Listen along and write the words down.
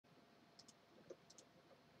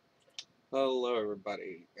Hello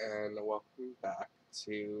everybody, and welcome back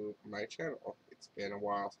to my channel. It's been a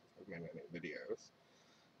while since I've made any videos,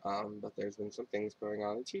 but there's been some things going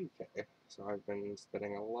on in TK, so I've been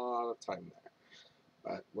spending a lot of time there.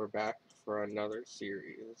 But we're back for another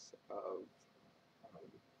series of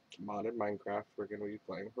modded Minecraft. We're going to be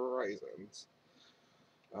playing Horizons,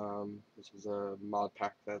 which is a mod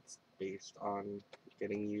pack that's based on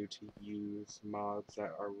getting you to use mods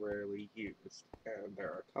that are rarely used, and there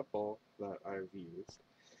are a couple that I've used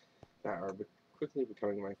that are quickly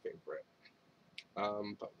becoming my favorite.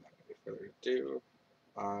 But without any further ado,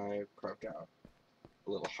 I carved out a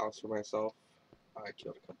little house for myself. I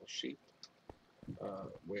killed a couple sheep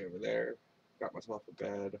way over there, got myself a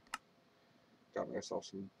bed, got myself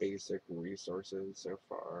some basic resources so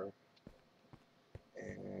far,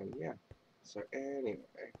 and yeah. So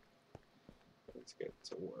anyway, let's get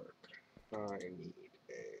to work. I need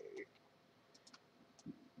a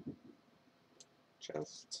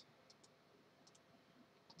chest.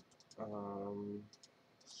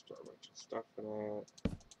 Store a bunch of stuff in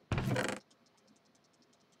it.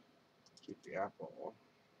 Keep the apple.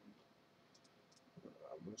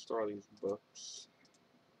 I'm going to store all these books.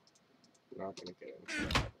 I'm not going to get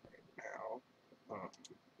into that right now.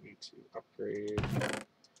 Need to upgrade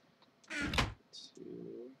to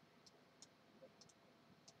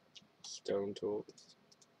stone tools.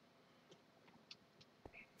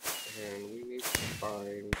 And we need to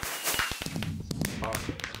find some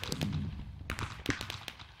copper.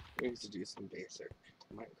 We need to do some basic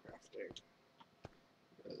Minecrafting.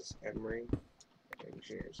 Because Emery,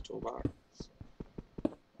 Engineer's Toolbox.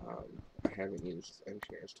 I haven't used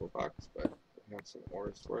Engineer's Toolbox, but I have some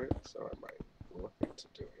ores for it, so I might look into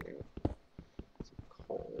doing it. Some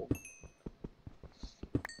coal.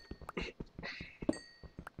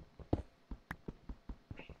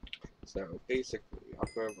 So basically,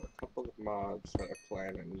 I'll go over a couple of mods that I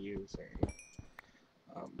plan on using.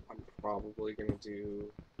 I'm probably going to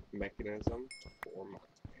do mechanism for my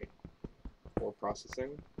ore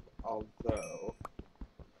processing, although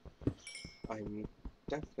I'm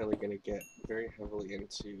definitely going to get very heavily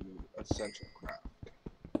into essential craft,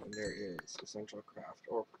 and there is essential craft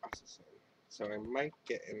ore processing, so I might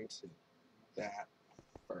get into that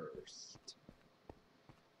first,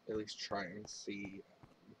 at least try and see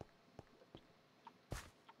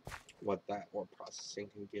what that ore processing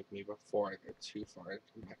can give me before I go too far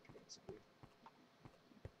into mechanism.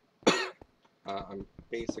 I'm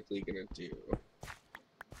basically going to do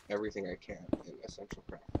everything I can in Essential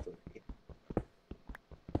Craft 3.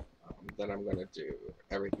 Then I'm going to do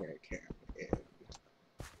everything I can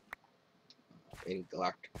in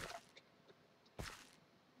Galactic Craft.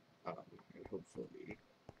 And hopefully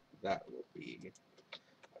that will be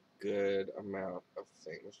a good amount of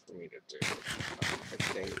things for me to do. I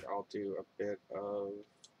think I'll do a bit of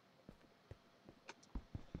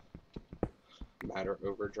Matter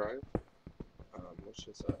Overdrive, which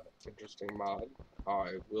is an interesting mod.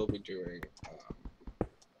 I will be doing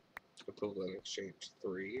Equivalent Exchange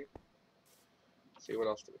 3. Let's see what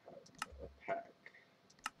else do we have in the pack.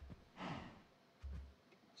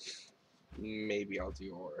 Maybe I'll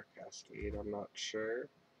do Aura Cascade, I'm not sure.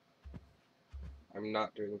 I'm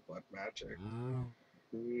not doing Blood Magic.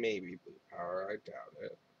 Maybe Blue Power, I doubt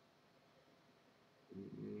it.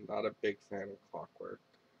 Not a big fan of Clockwork.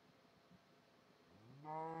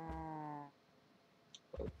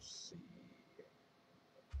 Let's see.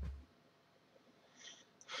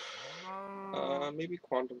 Maybe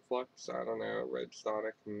Quantum Flux, I don't know. Red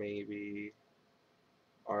Sonic, maybe.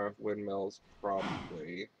 RF Windmills,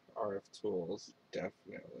 probably. RF Tools,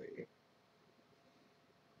 definitely.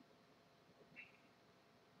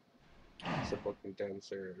 Simple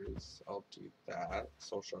Condensers, I'll do that.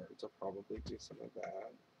 Soul Shards, I'll probably do some of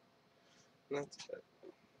that. And that's it.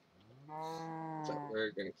 So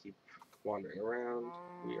we're gonna keep wandering around.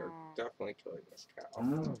 We are definitely killing this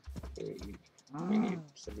cow. We need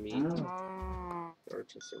some meat in order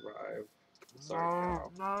to survive. Sorry,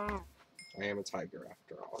 cow. I am a tiger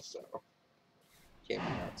after all, so can't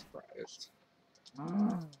be that surprised.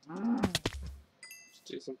 Let's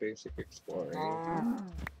do some basic exploring.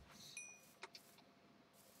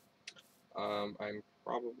 I'm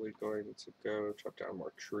probably going to go chop down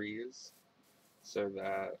more trees so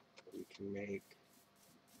that we can make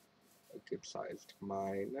a good-sized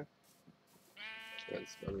mine.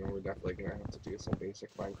 Because we're definitely going to have to do some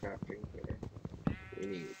basic Minecrafting here. We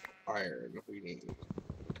need iron, we need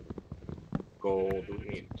gold, we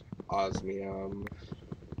need osmium,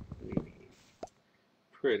 we need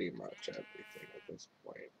pretty much everything at this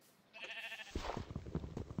point.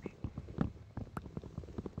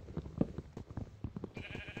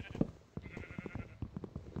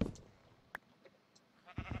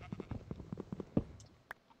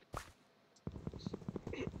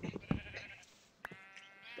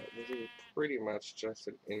 pretty much just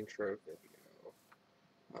an intro video.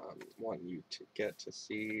 Want you to get to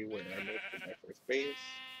see where I'm making my first base,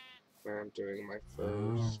 where I'm doing my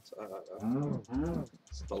first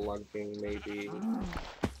spelunking, maybe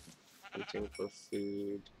hunting for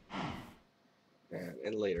food, and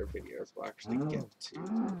in later videos we'll actually get to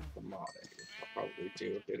the modding. I'll probably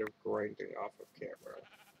do a bit of grinding off of camera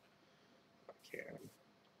if I can.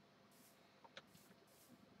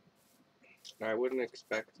 And I wouldn't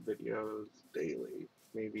expect videos daily,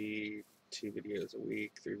 maybe 2 videos a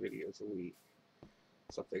week, 3 videos a week,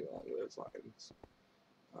 something along those lines.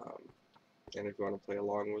 And if you want to play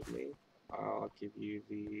along with me, I'll give you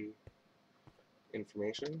the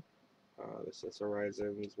information. This is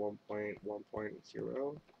Horizons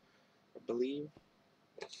 1.1.0, I believe.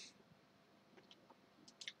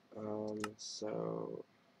 So,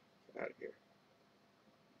 get out of here.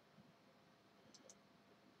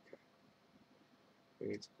 Okay. We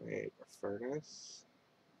need to make a furnace.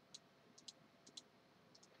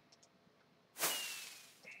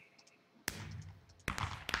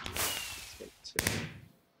 Let's get to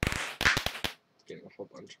getting a whole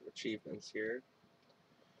bunch of achievements here.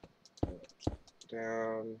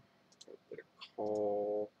 Down, a bit of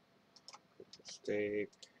coal, a bit of steak.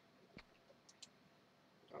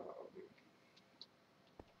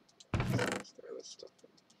 Let's throw this stuff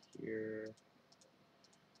in here.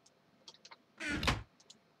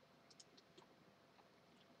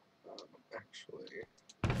 Actually,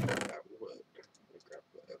 that wood. Let me grab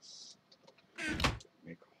this.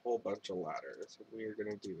 Make a whole bunch of ladders. And we are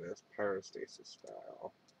going to do this pyrostasis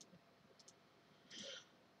style.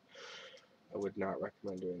 I would not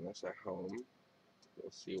recommend doing this at home.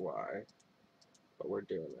 You'll see why. But we're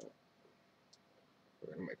doing it.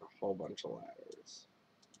 We're going to make a whole bunch of ladders.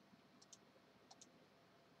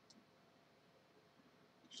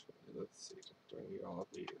 Actually, let's see. Do I need all of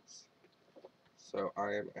these? So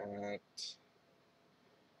I am at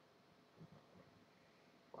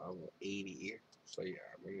level 80. So yeah,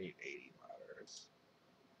 I'm going to need 80 ladders.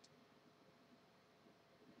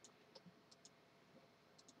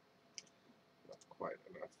 Not quite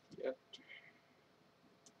enough yet.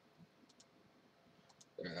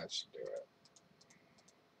 There, that should do it.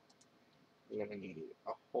 I'm going to need a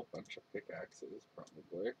whole bunch of pickaxes,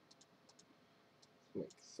 probably.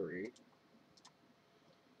 Let's make 3.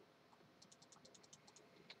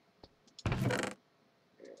 And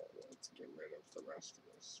let's get rid of the rest of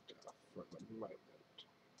this stuff for the moment.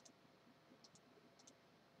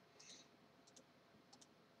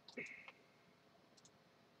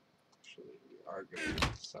 Actually, we are going to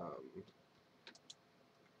need some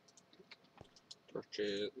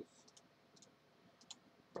torches.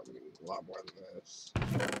 Probably need a lot more than this.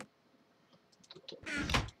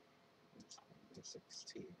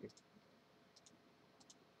 16.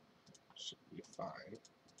 Should be fine.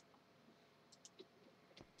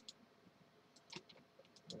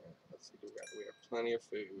 Let's see, we have plenty of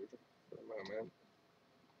food for the moment.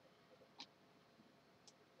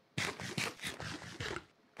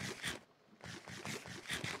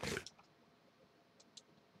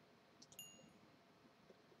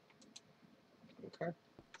 Okay,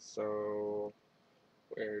 so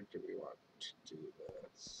where do we want to do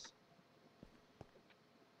this?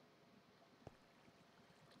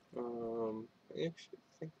 I actually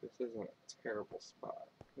think this isn't a terrible spot.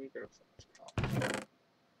 Let me go to the top.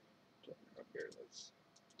 Up here, that's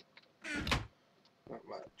not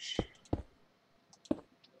much.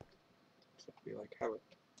 So we like have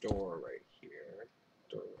a door right here,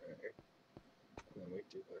 doorway, and then we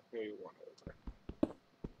do the maybe one over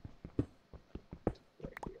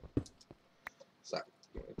right here. So I'm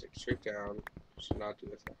gonna dig straight down. Should not do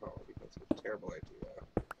this at home because it's a terrible idea,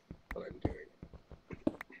 but I'm doing it.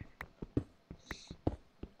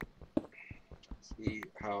 See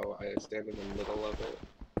how I stand in the middle of it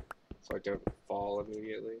so I don't fall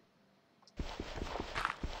immediately?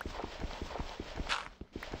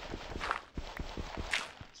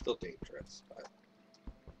 Still dangerous, but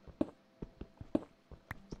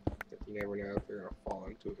you never know if you're going to fall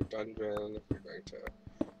into a dungeon, if you're going to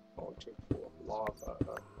fall into a pool of lava,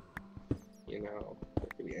 you know, there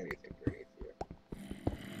could be anything beneath you.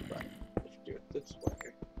 But if you do it this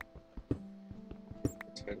way, you can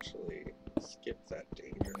potentially skip that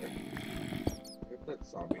danger. If that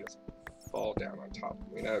zombie just fall down on top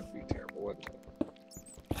of me, that would be terrible, wouldn't it?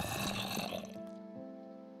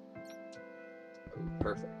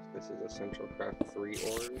 Perfect. This is Essential Craft 3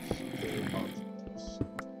 ores. Really consequence.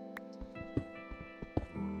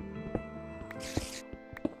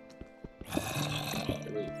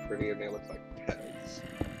 They're really pretty and they look like pets.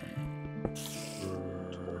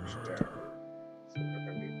 Torch down. So we're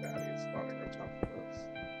gonna need baddies spawning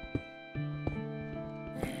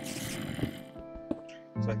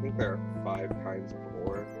So I think there are 5 kinds of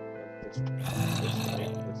ore. This is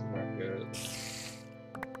not good.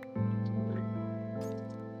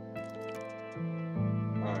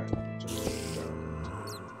 Alright, just go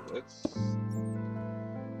to this.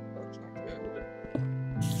 That's not good.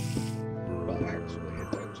 But actually, a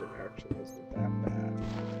dungeon actually isn't that bad.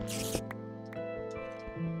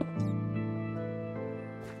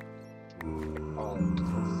 All of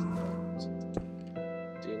this, but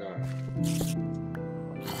do not.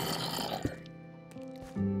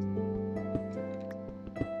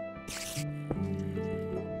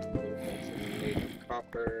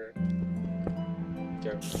 Copper. Don't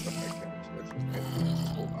know if I can actually this with my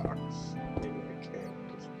toolbox. Maybe I can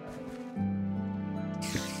just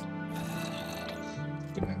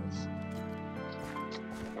who knows.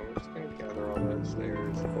 I'm just gonna gather all those.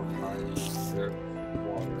 There's 4 kinds of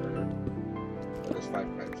water. There's 5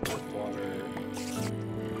 kinds of water,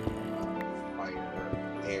 fire,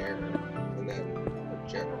 air, and then a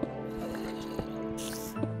general elemental one.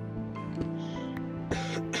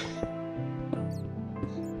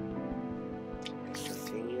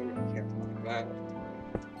 Titanium, I can't find that.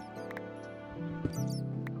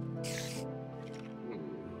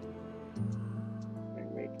 Can I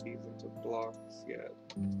make these into blocks yet?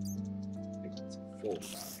 I think it's a full 9.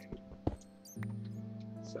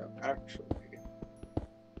 So actually,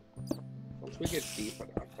 once we get deep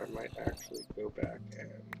enough, I might actually go back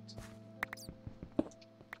and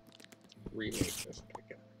remake this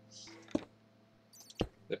pickaxe.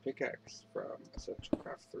 The pickaxe from Essential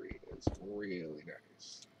Craft 3 is really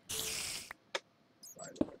nice, by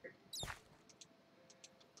the way.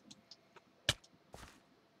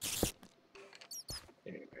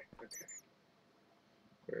 Anyway, okay.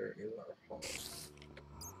 Where is our home?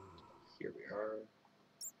 Here we are.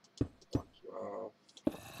 Block you off.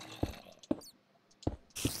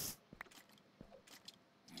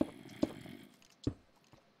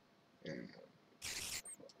 And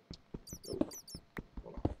nope.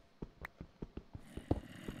 Hold on.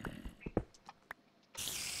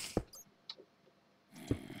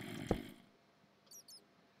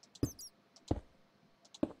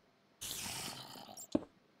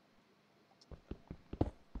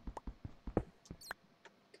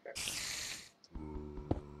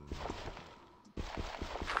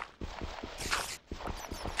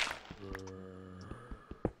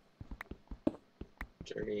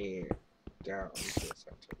 Journey down to the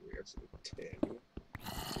center. We have some tin.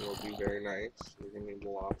 It will be very nice. We're going to need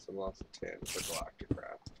lots and lots of tin for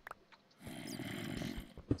Galacticraft.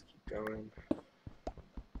 Let's keep going.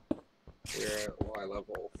 We're at Y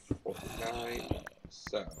level 49,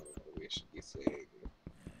 so we should be seeing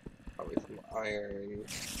probably some iron,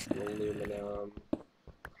 some aluminum,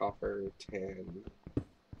 copper, tin,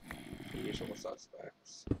 the usual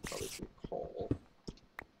suspects. Probably some coal.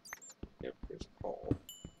 Yep, here's coal.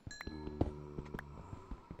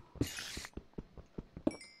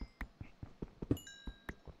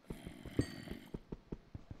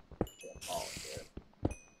 All of it.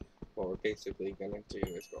 What we're basically gonna do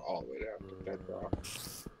is go all the way down to bedrock.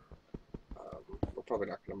 We're probably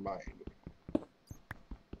not gonna mine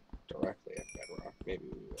directly at bedrock. Maybe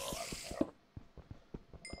we will, I don't know.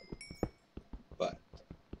 But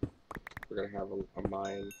we're gonna have a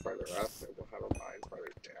mine further up, and we'll have a mine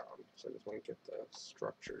further down. So I just want to get the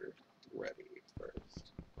structure ready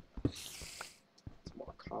first. Some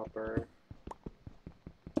more copper.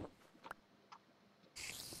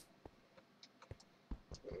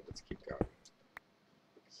 Let's keep going.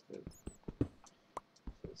 So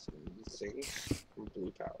this is zinc from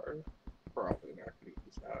blue power. Probably not going to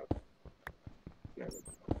use that. Never know.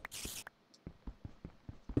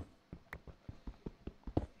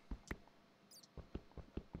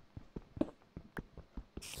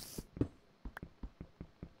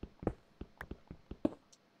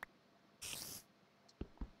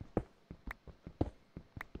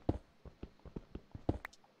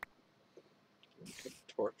 Put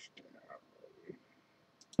the torch down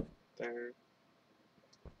there.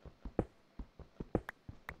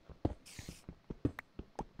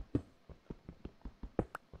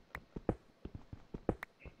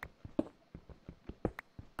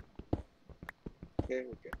 Okay,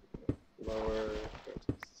 we're getting lower, go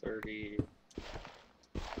to 30.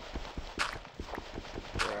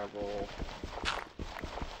 Gravel.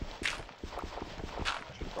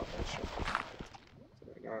 Should have brought that shovel.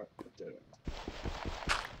 Did I not? I did it.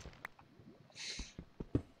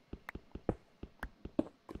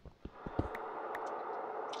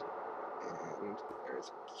 And there's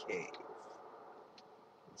a cave.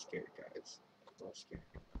 I'm scared, guys. I'm all scared.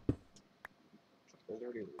 There's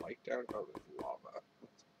already light down. Oh, there's lava.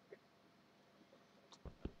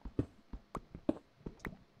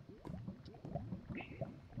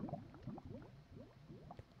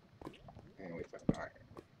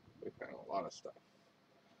 of stuff.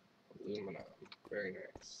 Aluminum, very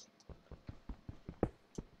nice.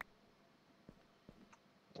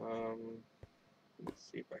 Let's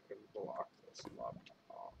see if I can block this lava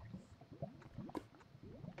off.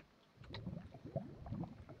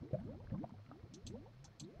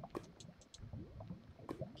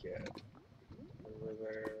 Get over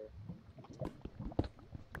there.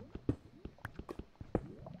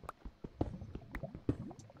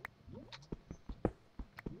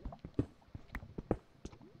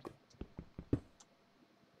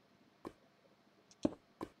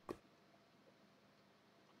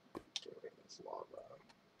 Get rid of this lava.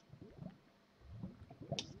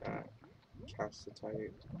 There's that.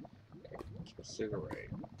 Calcitite.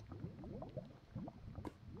 Calciderite.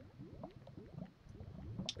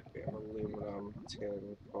 Okay, aluminum,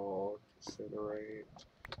 tin, coal, calciderite,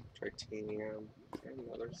 titanium. Is there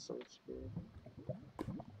another source here?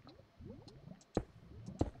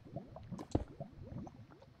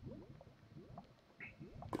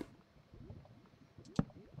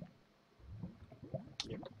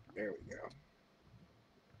 Yep, there we go.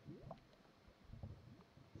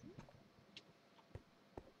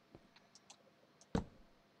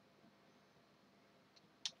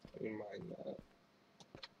 Can you mine that?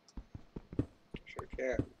 Sure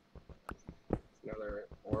can. Another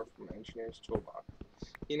ore from Engineer's Toolbox.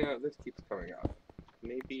 You know, this keeps coming up.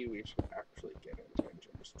 Maybe we should actually get into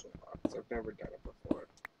Engineer's Toolbox. I've never done it before.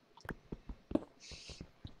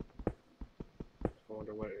 I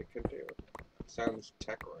wonder what it can do. Sounds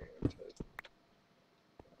tech-oriented.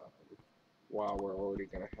 While we're already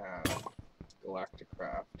going to have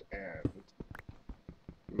Galacticraft and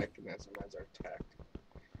Mechanism as our tech,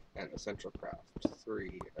 and Essential Craft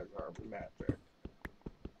 3 as our magic.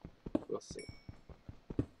 We'll see.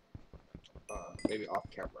 Maybe off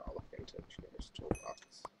camera I'll look into Engineer's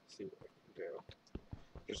Toolbox, see what I can do.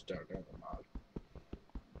 Just don't know the mod.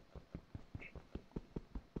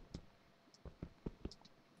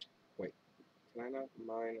 Wait, can I not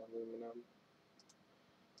mine aluminum?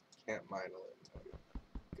 Can't mine aluminum.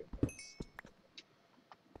 Goodness.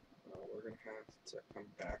 We're gonna have to come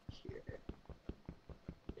back here.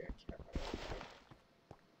 Yeah, can't mine aluminum.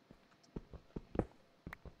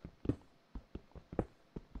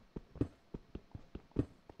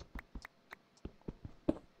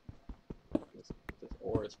 This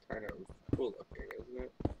ore is kind of cool looking, isn't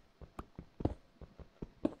it?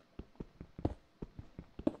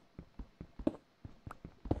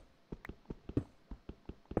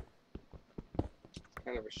 It's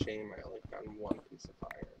kind of a shame I only found one piece of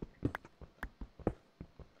iron.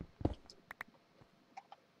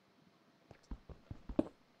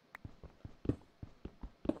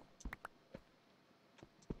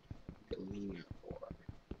 Galena ore.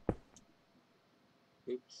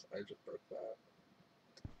 Oops, I just broke that.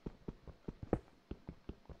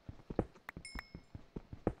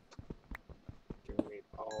 Gonna need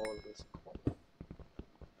all of this coal.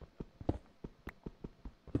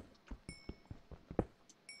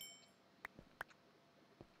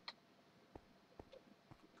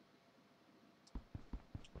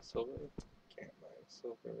 Silver? Can't mine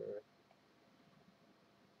silver.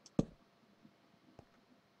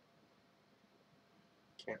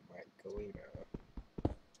 Can't mine galena.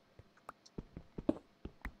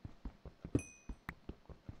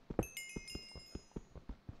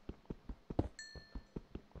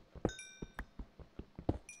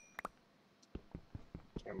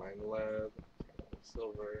 Can't mine lead. Can't mine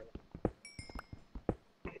silver.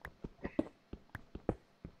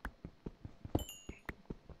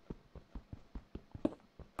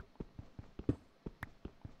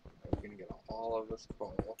 I'm gonna get all of this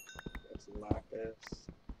coal. That's lapis.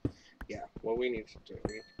 Yeah, what we need to do,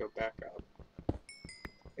 we need to go back up.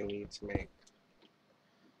 And we need to make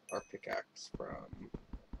our pickaxe from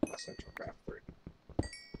Essential Craft 3.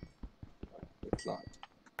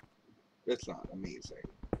 It's not amazing.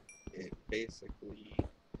 It basically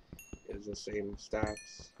is the same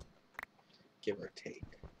stats, give or take.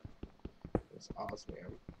 It's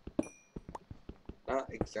osmium. Not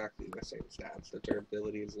exactly the same stats. The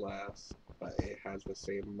durability is less, but it has the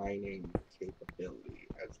same mining capability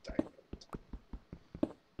as diamond, I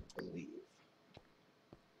believe.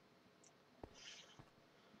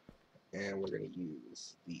 And we're going to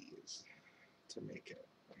use these to make it.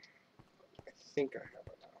 I think I have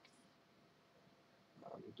enough.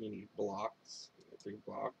 You need blocks. You need 3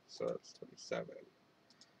 blocks, so that's 27.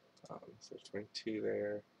 So 22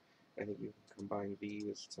 there. I think you can combine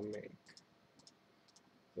these to make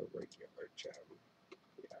the regular gem.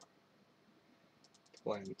 Yeah.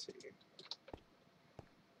 Plenty.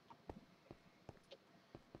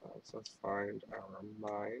 So let's find our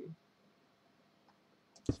mine.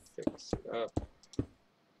 fix it up.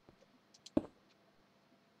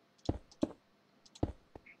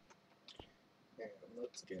 And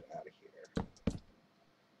let's get out of here.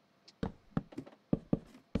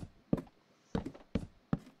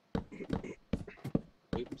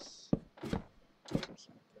 Oops. Oops,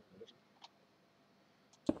 not good.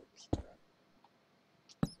 Oops, that.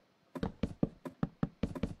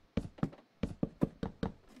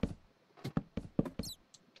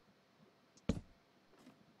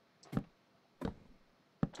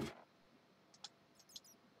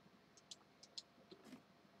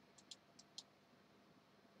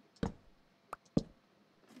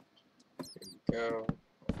 There we go.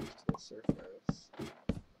 Over to the surface.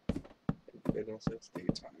 Thank goodness it's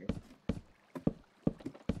daytime.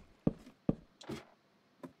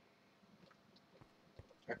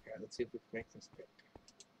 Okay, let's see if we can make this big.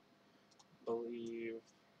 Believe.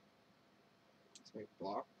 Let's make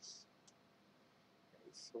blocks.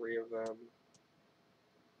 And 3 of them.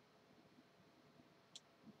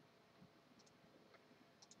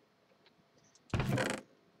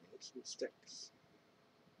 Need some sticks.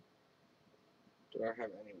 Do I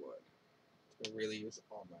have any wood? I really use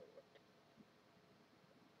all my wood.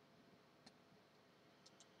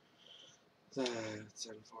 That's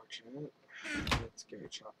unfortunate. Let's go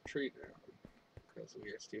chop a tree down. Because we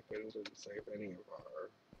are stupid and didn't save any of our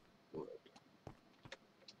wood.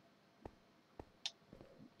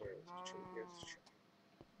 Where's the tree? Here's the tree.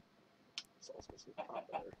 It's also some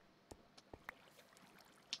copper.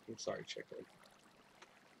 I'm sorry, chicken.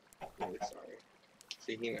 Really sorry.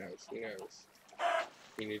 See, he knows. He knows.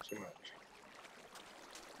 He knew too much.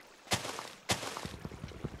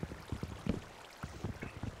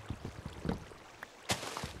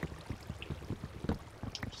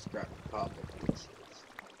 Just grab the cobble pieces.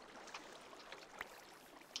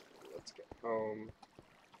 Let's get home.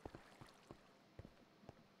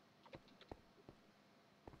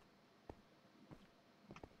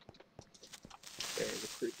 There's a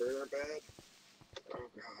creeper in our bed. Oh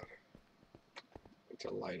god. I need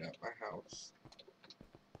to light up my house.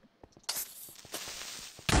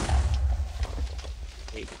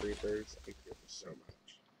 I hate creepers. I hate creepers so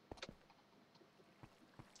much.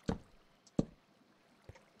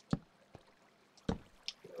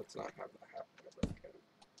 Yeah, let's not have that happen ever again.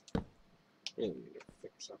 We really need to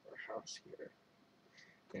fix up our house here.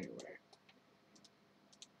 Anyway.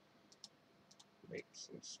 Make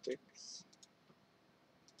some sticks.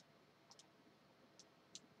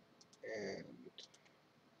 And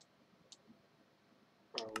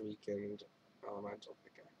a weakened elemental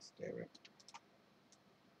pickaxe, damn it.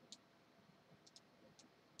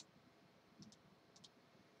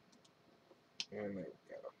 And there we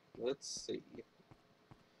go. Let's see.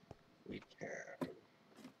 We can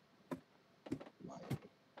mine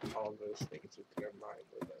all those things we could have mined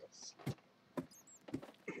with this.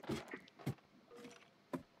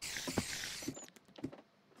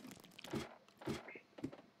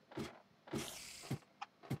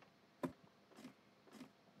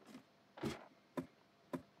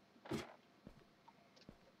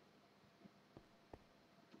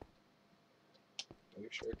 We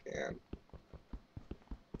sure can.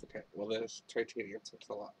 Okay, well this titanium takes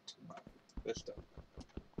a lot to mine. This stuff.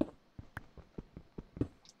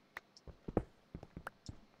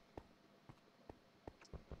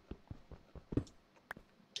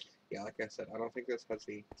 Yeah, like I said, I don't think this has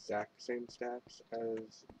the exact same stats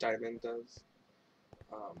as diamond does.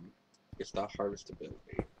 It's the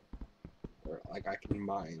harvestability. Or like I can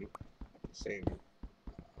mine the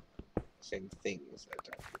same things that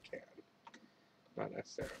diamond can. Not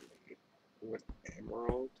necessarily. With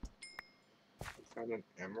emerald. I found an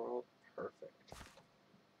emerald. Perfect.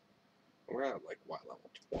 We're at like what, level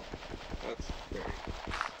 12? That's very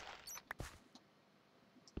nice.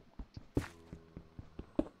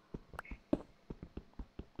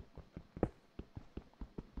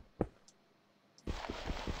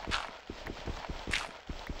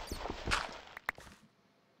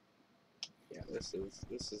 Yeah,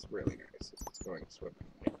 this is really nice. This is going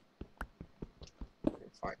swimmingly. You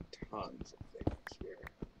can find tons of things here.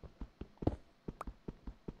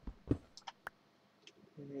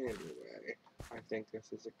 Anyway, I think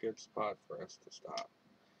this is a good spot for us to stop.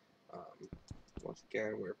 Once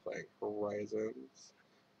again, we're playing Horizons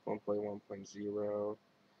 1.1.0.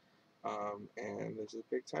 And this is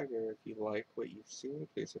Big Tiger. If you like what you've seen,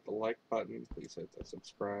 please hit the like button, please hit the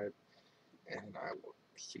subscribe, and I will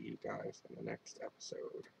see you guys in the next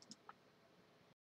episode.